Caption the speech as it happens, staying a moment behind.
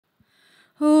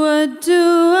What do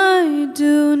I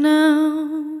do now?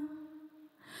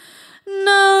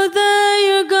 Now that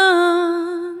you're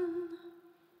gone,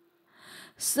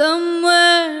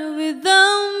 somewhere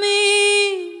without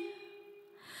me.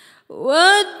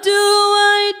 What do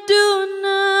I do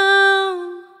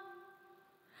now?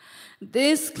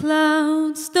 These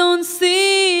clouds don't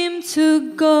seem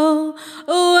to go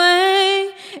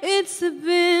away. It's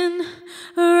been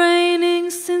raining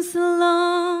since a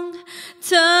long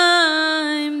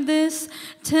time. This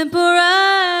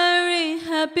temporary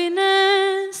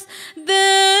happiness,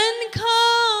 then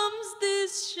comes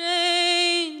this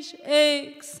change,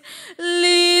 aches,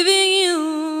 leaving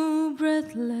you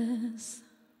breathless.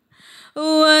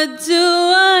 What do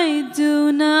I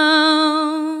do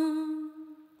now?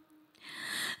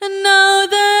 Now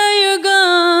that you're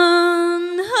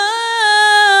gone,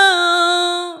 oh,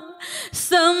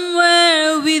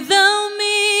 somewhere without me.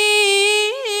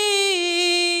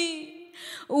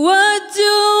 What do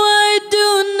I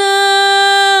do now?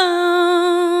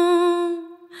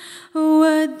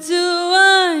 What do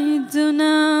I do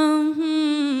now?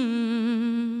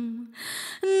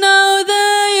 Now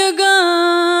that you're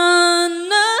gone,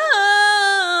 oh,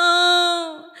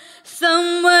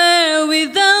 somewhere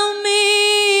without me.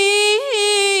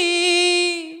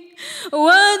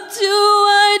 What do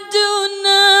I do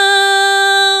now?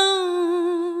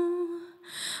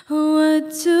 What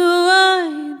do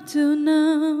I do now?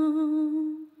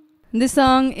 This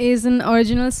song is an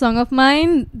original song of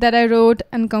mine that I wrote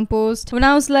and composed when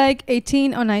I was like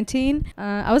 18 or 19.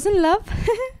 I was in love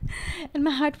and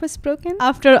my heart was broken.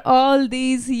 After all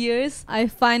these years, I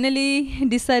finally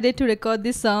decided to record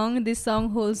this song. This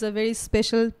song holds a very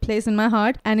special place in my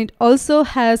heart, and it also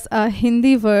has a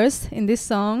Hindi verse in this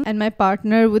song, and my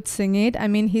partner would sing it. I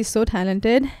mean, he's so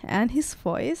talented, and his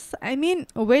voice, I mean,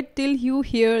 wait till you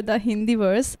hear the Hindi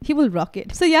verse. He will rock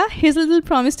it. So yeah, here's a little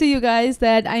promise to you guys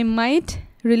that I might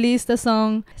release the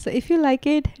song. So if you like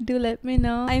it, do let me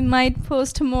know. I might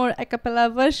post more a cappella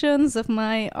versions of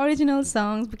my original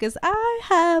songs because I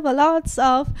have a lots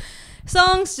of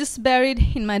songs just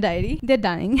buried in my diary. They're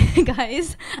dying.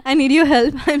 Guys, I need your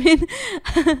help. I mean,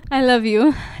 I love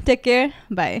you. Take care.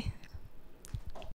 Bye.